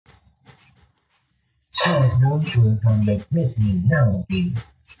Hello, welcome back with me, Naoki.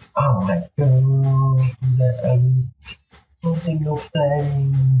 Alright, go to the continue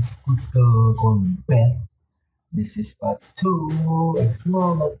playing Good Girl Gone Bad. This is part 2. If you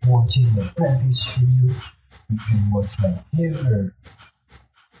are not watching the previous video, you can watch right here.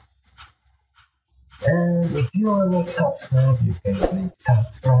 And if you are not subscribed, you can click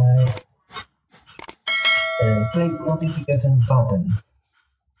subscribe and click notification button.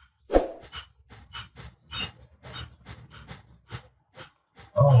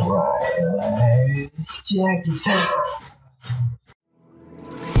 Alright, let's check this out.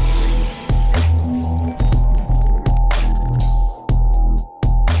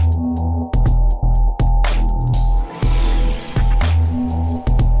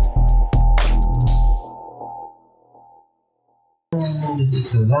 This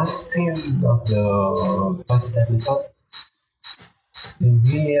is the last scene of the first episode.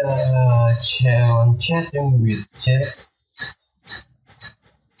 We are chatting with Jack.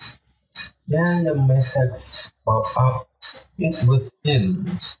 Then the message popped up. It was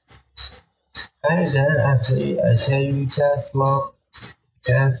him. Hi there, Ashley. I say you just got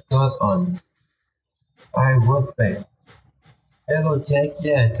on. I wrote back. Hello, Jack.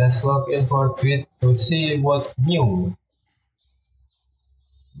 Yeah, just log in for a bit to see what's new.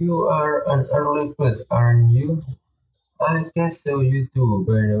 You are an early bird, aren't you? I guess so you do,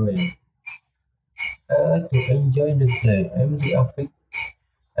 by the way. I like to enjoy the day. I'm too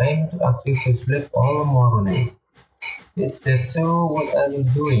active to sleep all morning. Is that so? What are you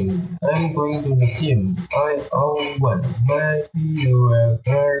doing? I'm going to the gym. I own one. Maybe you have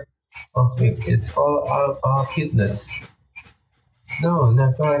heard of it. It's called Alpha Fitness. No,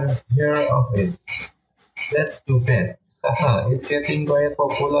 never heard of it. That's too bad. Haha, it's getting quite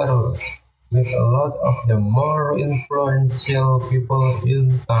popular with a lot of the more influential people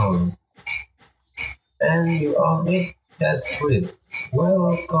in town. And you own it? That's great.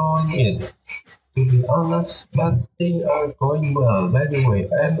 Well, go on it. To be honest, but things are going well. By the way,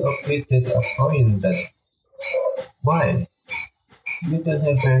 I'm a bit disappointed. Why? You don't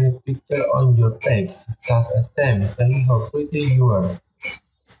have any picture on your text, such as Sam saying how pretty you are.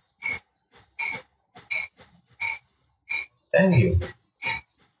 Thank you.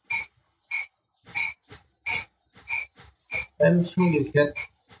 I'm sure you get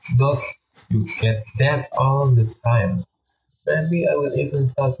that all the time. Maybe I will even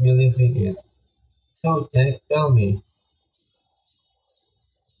start believing it. So Jack, tell me,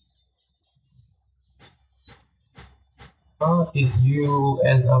 how did you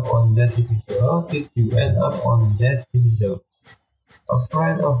end up on that TV show? How did you end up on that TV show? A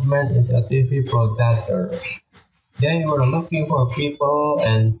friend of mine is a TV producer. They were looking for people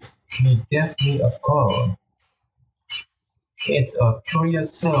and he gave me a call. It's a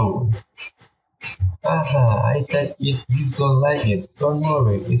curious show. Haha, I thought if you don't like it, don't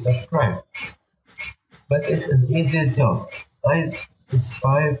worry, it's a crime. But it's an easy job. I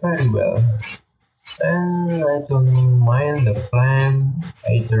spy very well. And I don't mind the plan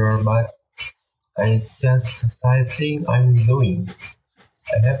either, but it's just something I'm doing.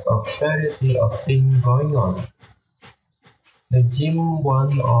 I have a variety of things going on. The gym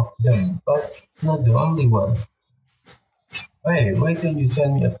one of them, but not the only one. Hey, why don't you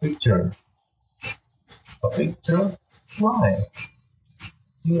send me a picture? A picture? Why?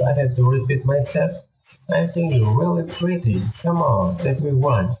 Do I have to repeat myself? I think you're really pretty. Come on, take me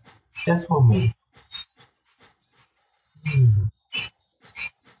one. Just for me.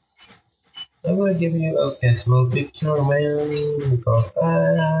 I will give you a casual picture, man, because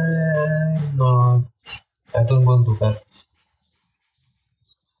I don't want to cut.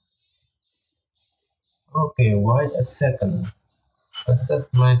 Okay, wait a second. Access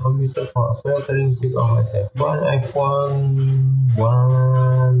my computer for a filtering pic of myself. One iPhone,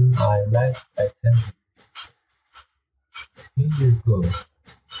 one I like, I send it. Here you go.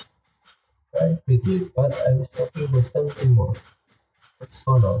 Very pretty, but I was talking about something more. It's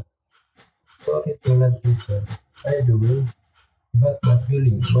sort sorry to let you down. By the way, you hurt my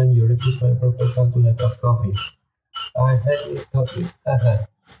feelings when you refused my proposal to have a coffee. I had it topic, haha.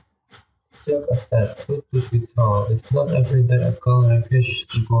 Joke aside, good to be told, it's not every day a girl refuses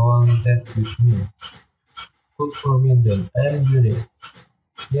to go on date with me. Good for me then, I'm unique.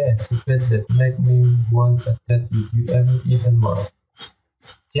 Yeah, you bet that make me want to date with you even more.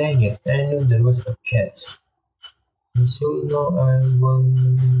 Dang it, I knew there was a catch. You should know I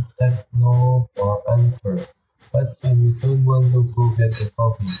won't take no for answer. But if you don't want to go get a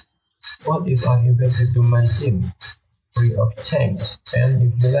coffee, what if I invite you to my gym? Free of charge,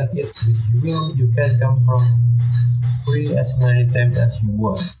 and if you like it with will, you can come from free as many times as you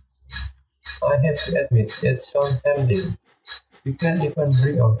want. I have to admit, it sounds tempting. You can even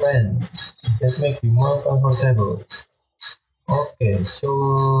bring a friend. That makes you more comfortable. Okay, so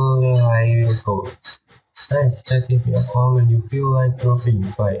I will go. Nice, just give me a call when you feel like dropping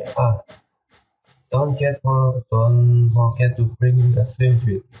by. Don't forget to bring me a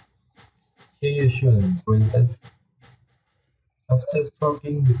swimsuit. See you soon, princess. After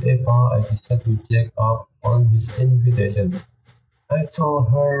talking with Eva, I decided to check up on his invitation. I told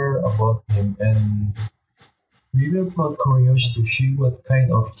her about him and we were both curious to see what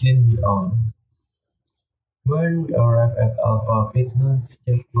kind of gym he owned. When we arrived at Alpha Fitness,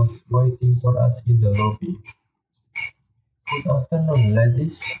 Jack was waiting for us in the lobby. Good afternoon,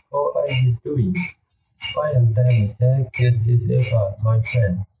 ladies. How are you doing? Fine, thanks, Jack. This is Eva, my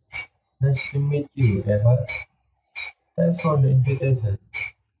friend. Nice to meet you, Eva. Thanks for the invitation.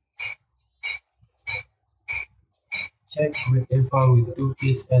 Jack greeted Eva with two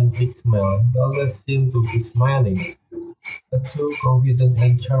kisses and big smile. He always seemed to be smiling. A true confident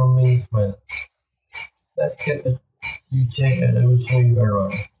and charming smile. Let's get you Jack and I will show you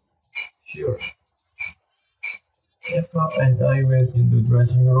around. Sure. Eva and I went into the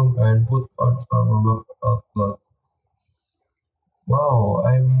dressing room and put on our workout clothes. Wow,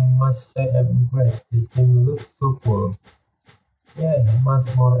 I must say I'm impressed. The gym looks so cool. Yeah,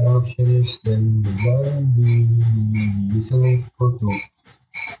 much more luxurious than the one we usually go to.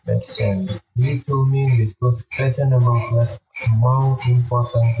 Makes sense. He told me this was fashionable plus more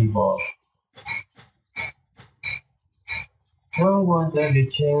important people. No wonder the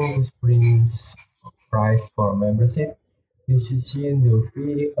chain was brings price for membership. You should see the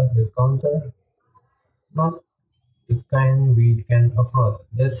fee at the counter. Not the kind we can afford,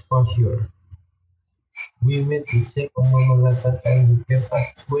 that's for sure. We met to check a moment later and he gave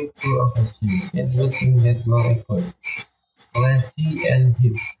us a quick tour of the gym. It was in that well equipped, classy and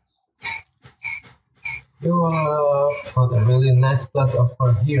hip. You got a really nice place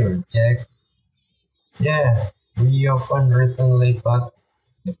over here, Jack. Yeah, we opened recently but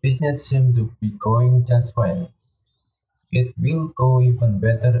the business seems to be going just fine. It will go even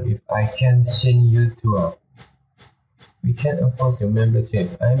better if I can send you to a. We can't afford your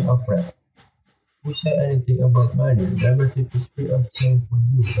membership, I'm afraid. Who said anything about money? Membership is free of charge for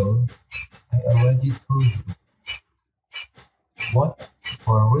you, though. I already told you. What?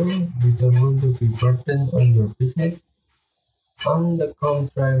 For real? You don't want to be burdened on your business? On the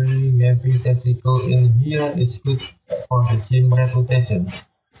contrary, having Jessica in here is good for the gym reputation.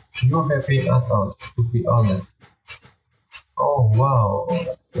 You're helping us out, to be honest. Oh wow,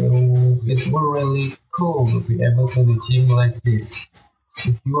 it was really cool to be able to do gym like this.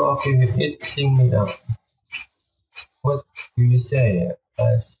 If you are okay with it, sing me up. What do you say?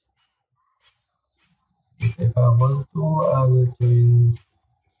 As if I want to, I will join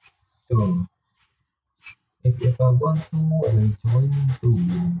too. If I want to, I will join too.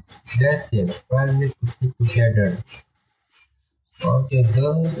 That's it. We need to stick together. Okay,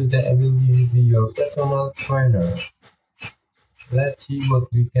 girl, today I will be your personal trainer. Let's see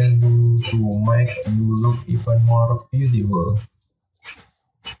what we can do to make you look even more beautiful.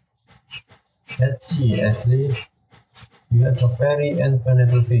 Let's see, Ashley. You have a very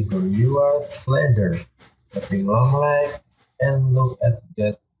unfathomable figure. You are slender, having long legs, and look at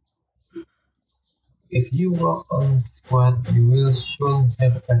that. If you work on squat, you will soon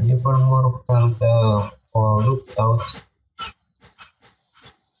have an even more voluptuous.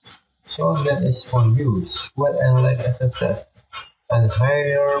 So that is for you, squat and leg exercise, and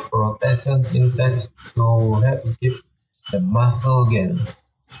higher rotation index to help keep the muscle gain.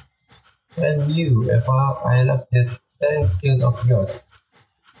 And you, Eva, I love that telling skill of yours.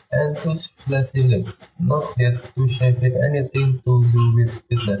 And too flexible, not yet too shabby anything to do with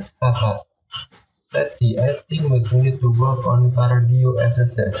fitness. Haha. Let's see, I think we need to work on cardio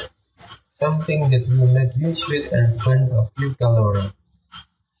exercise. Something that will make you sweat and burn a few calories.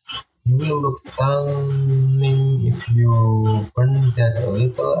 You will look stunning if you burn just a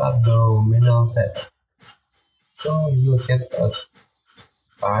little abdominal fat. So you'll get a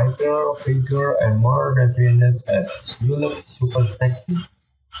tighter figure and more definite abs. You look super sexy.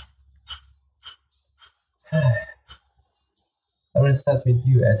 I will start with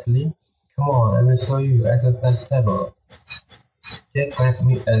you, Ashley. Come on, I will show you exercise table. Jack grabbed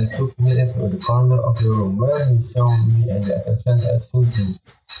me and took me into the corner of the room where he showed me and the exercise I should do.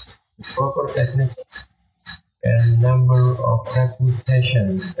 The proper technique and number of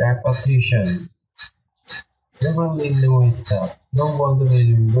repetition. Never knew his stuff. No wonder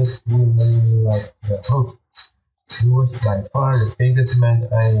he was women like the hook. He was by far the biggest man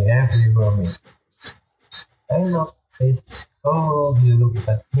I have ever met. I noticed Oh, he looked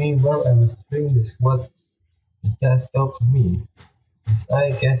at me while I was doing the squat. He just stopped me. His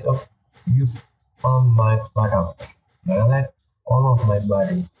eye gazed up you on my buttocks, my leg, all of my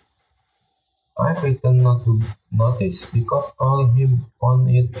body. I pretend not to notice because calling him on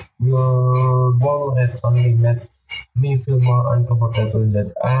it will had only made me feel more uncomfortable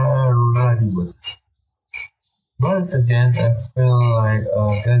than I already was. Once again, I felt like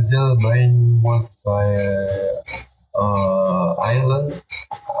a gazelle being watched by a island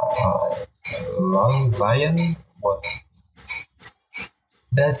lion. What?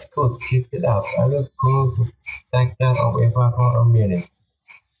 That's good. Keep it up. I will go to take care of Eva for a minute.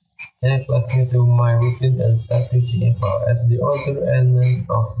 Jack led me to my routine and started teaching Eva at the other end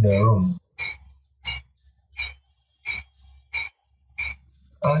of the room.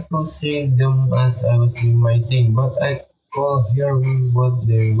 I could see them as I was doing my thing, but I could hear what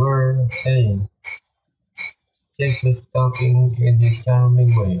they were saying. Jack was talking in his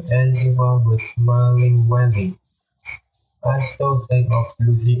charming way, and Eva was smiling widely. I saw signs of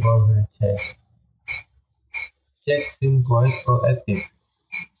losing on her chest. Jack seemed quite proactive.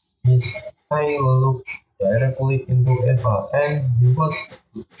 His eye looked directly into Eva, and he was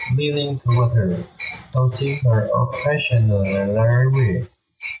leaning toward her, touching her occasionally,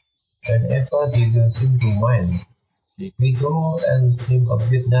 and Eva didn't seem to mind. She giggled and seemed a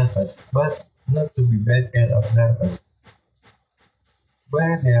bit nervous, but not to be bad kind of nervous,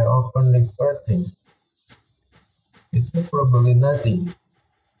 where they are openly flirting. It was probably nothing,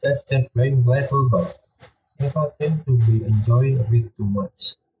 just Jack playing playful, but Eva seemed to be enjoying a bit too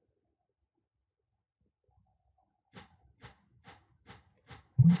much.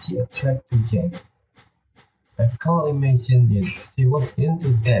 Was she attracted to Jack? I can't imagine it. She was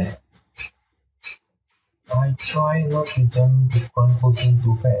into that. I try not to jump to conclusion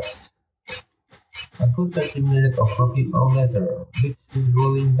too fast. A good 30 minutes of working out later, with sweat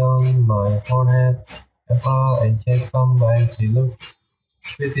rolling down my forehead. Eva and Jack come by. She looked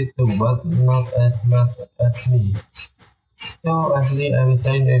pretty too, but not as much as me. So actually, I was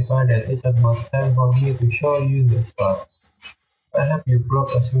saying to Eva that it's about time for me to show you the spot. I hope you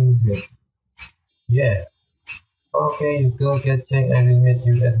brought a swimsuit. Yeah. Okay, you go get Jack. I will meet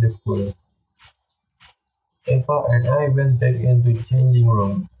you at the pool. Eva and I went back into changing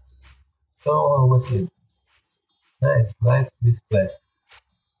room. So how was it? Nice, like this class.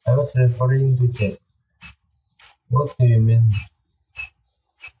 I was referring to Jack. What do you mean?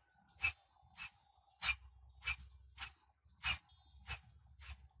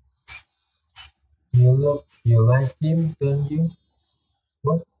 You like him, don't you?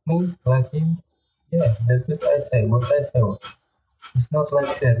 What? Me? Like him? Yeah, that's what I say, what I saw. It's not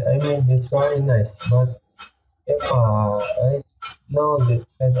like that. I mean, he's very nice, but Eva, I know the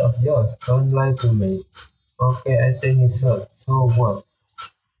kind of yours. Don't lie to me. Okay, I think he's hurt. So what?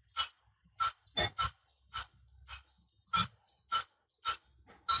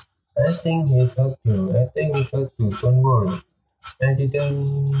 I think he's hurt too. I think he's hurt too. Don't worry.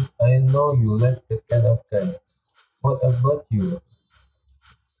 I know you like that kind of guy. What about you?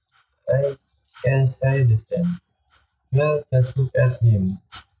 I can say the same. Well, just look at him.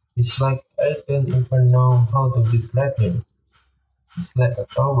 It's like I don't even know how to describe him. He's like a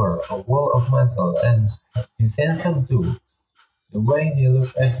tower, a wall of muscle, and he's handsome too. The way he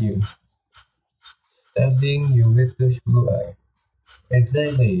looks at you, stabbing you with those blue eyes.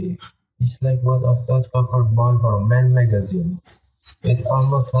 Exactly. He's like one of those cover boy for Men magazine. It's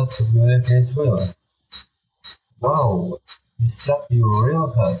almost hard to believe he's real. Wow, he slapped you real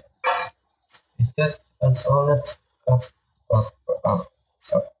hard. It's just an honest up, up, up,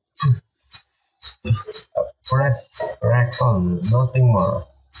 up, press recon, nothing more.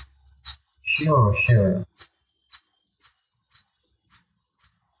 Sure, sure.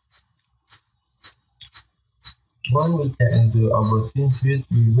 When we checked into our swimsuits,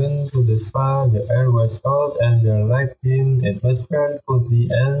 we went to the spa. The air was hot and the lighting. It was very cozy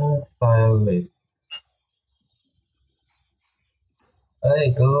and stylish.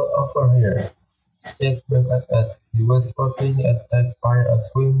 Hey, go over here. Jack waved at us. He was sporting a tight by a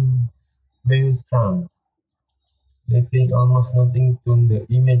swimming trunk, leaving almost nothing to the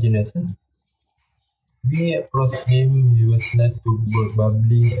imagination. We approached him. He was next to a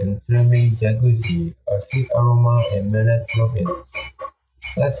bubbling and steaming jacuzzi. A sweet aroma emanated from it.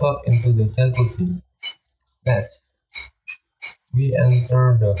 Let's hop into the jacuzzi. Let's. We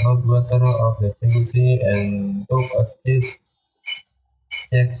entered the hot water of the jacuzzi and took a seat.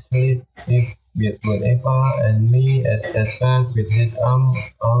 Jack slid it between Eva and me and sat back with his arm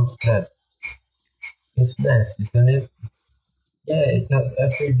outstretched. It's nice, isn't it? Yeah, it's not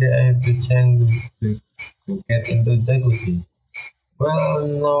every day I have the chance to get into jacuzzi. Well,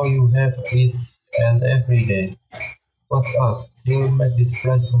 now you have is and every day. What's up? She'll make this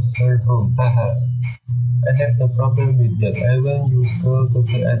plan from her home. Haha. I have no problem with that. I want you girl to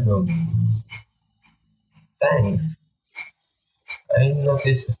be at home. Thanks. I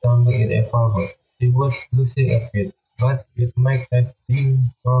noticed stumbling in a favor. She was losing a bit, but it might have been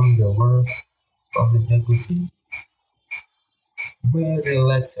from the warmth of the jacuzzi. We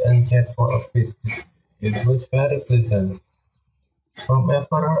relaxed and chat for a bit. It was very pleasant. From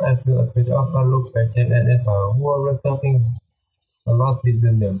afar, I feel a bit overlooked by Jack and Eva, who were talking a lot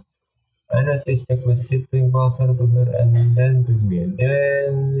between them. I noticed Jack was sitting closer to her and then to me.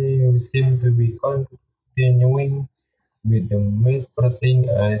 Then he seemed to be continuing with the mid thing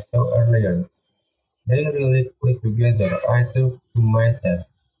I saw earlier. They really clicked together. I took to myself.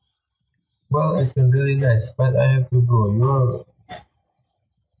 Well, it's been really nice, but I have to go.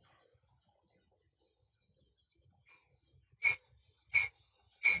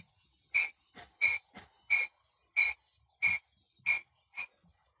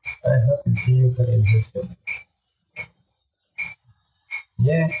 I hope to see you again in person.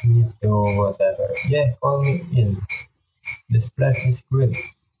 Yeah, me too, whatever. Yeah, call me in. This place is great.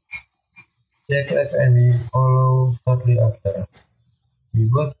 Check it and we follow shortly after. We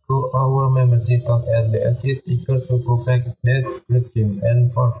both go our membership talk at the exit, eager to go back that great gym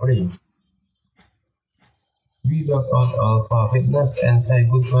and for free. We walk out of fitness and say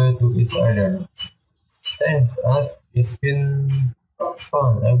goodbye to each other. Thanks, us. It's been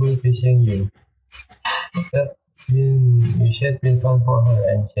fun. I will be seeing you. That you should be fun for her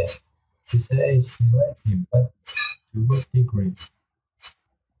and Jack. She said she liked you, but you would agree.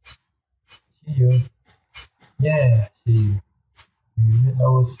 See you. Yeah, see you. We met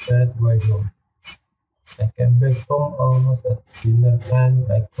our straight way home. I came back home almost at dinner time.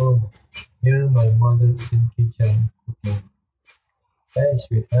 I could hear my mother in kitchen cooking. Hey,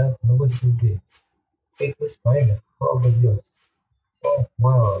 sweetheart, how was your day? It was fine. How about yours? Oh,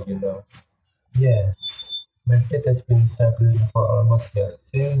 well, Yeah, my dad has been struggling for almost a year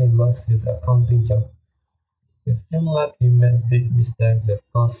since he lost his accounting job. It seemed like he made a big mistake that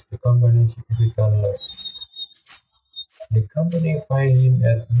cost the company significant loss. The company fired him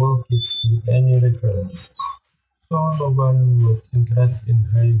at work with any reference, so no one was interested in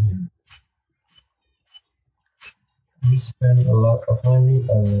hiring him. We spent a lot of money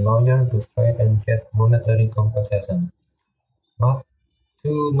on lawyers to try and get monetary compensation, but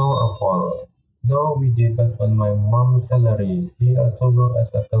to no avail. No, we depend on my mom's salary. She also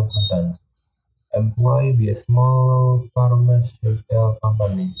works as a consultant, employed by a small pharmaceutical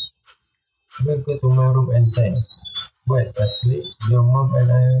company. We'll go to my room and change. Wait, Ashley, your mom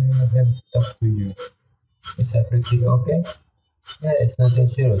and I have talked to you. Is everything okay? Yeah, it's nothing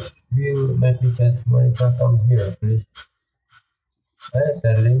serious. Will maybe just Monica come here, please? Hey,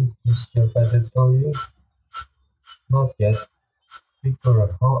 darling, is your father told you? Not yet.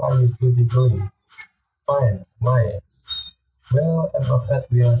 Victor, how are you study going? Fine. Why? Well, I'm afraid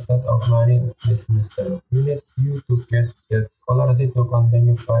we are short of money this semester. We need you to get that scholarship to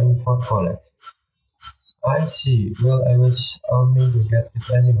continue paying for college. I see. Well, I was aiming to get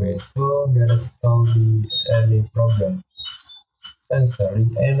it anyway, so there shall be any problem. Thanks,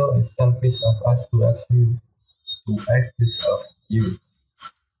 darling. I know it's selfish of us to ask you to ask this of you.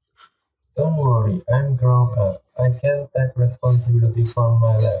 Don't worry, I'm grown up. I can take responsibility for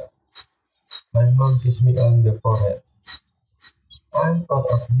my life. My mom kissed me on the forehead. I'm proud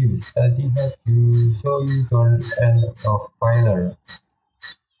of you. Study had you so you don't end up failure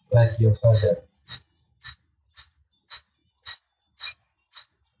like your father.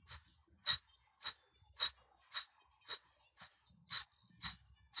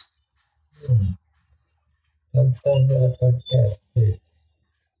 Hmm. Don't say that podcast, please.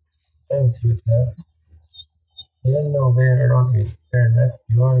 Thanks, sweetheart. There's no way around it. Bernard,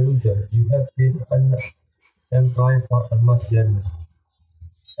 you are a loser. You have been unemployed for almost a year now.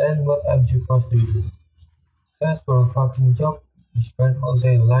 And what I'm supposed to do? Search for a fucking job. You spend all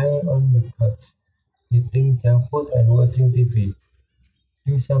day lying on the couch, eating junk food and watching TV.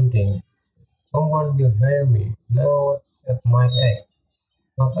 Do something. No one will hire me. Now at my age.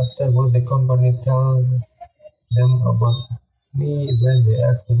 Not after what the company tells them about me when they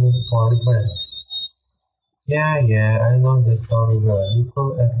ask me for reference. Yeah, yeah, I know the story well. You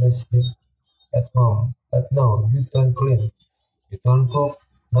could at least sleep at home. But no, you don't clean. You don't cook.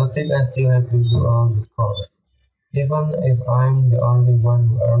 Nothing. I still have to do all the chores. Even if I'm the only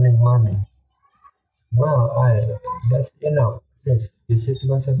one earning money. Well, that's enough. Please, the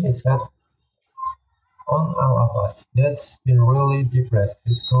situation is hard on all of us. That's been really depressed.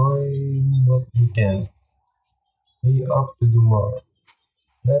 It's going what we can. We ought to do more.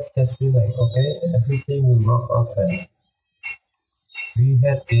 Let's just be like, okay, everything will work out fine. We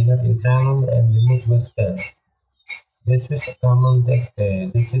had dinner in silence and the mood was tense. This was a common test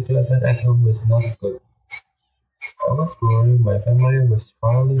day. The situation at home was not good. I was worried my family was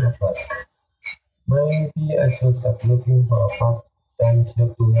falling apart. Maybe I should start looking for a part-time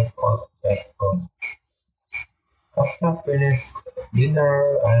job to help out at home. After finished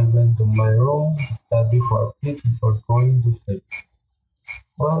dinner, I went to my room to study for a bit before going to sleep.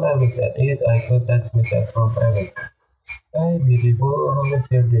 While I was at it, I got text message from Eric. Hi, beautiful, how was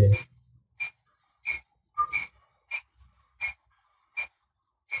your day?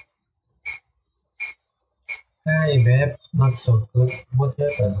 Hi, babe, not so good. What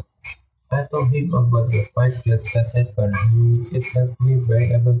happened? I told him about the fight that just happened. It helped me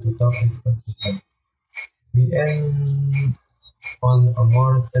being able to talk in front of him. We end on a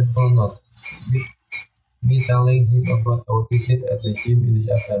more cheerful note, with me telling him about our visit at the gym in this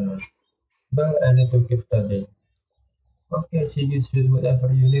afternoon. Well, I need to keep studying. Okay, see you soon.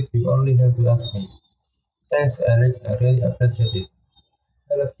 Whatever you need, you only have to ask me. Thanks, Eric. I really appreciate it.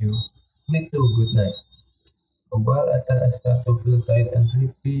 I love you. Me too. Good night. A while after I start to feel tired and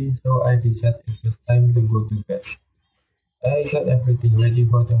sleepy, so I decided it was time to go to bed. I got everything ready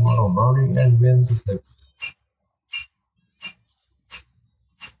for tomorrow morning and went to sleep.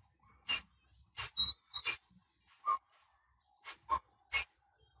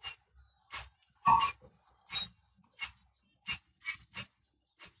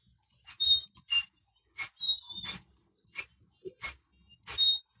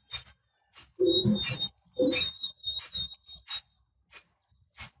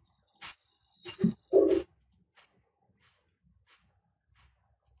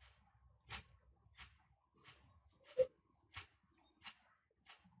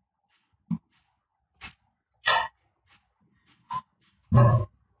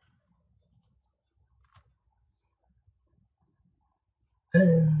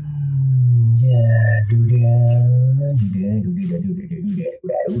 Yeah, do that, do that, do that, do that, do that,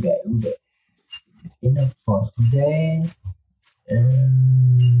 do that, do that. This is enough for today.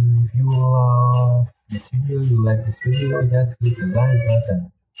 And if you love this video, you like this video, just click the like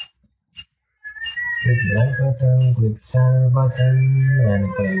button. Click the like button, click share button, and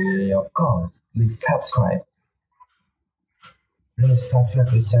click, of course, click subscribe. Please subscribe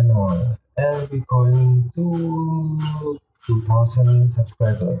to the channel. And we're going to 2000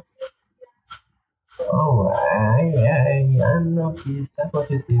 subscribers. Alright, I'm Naoki, stay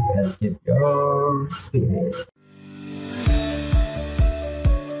positive and keep your spirit.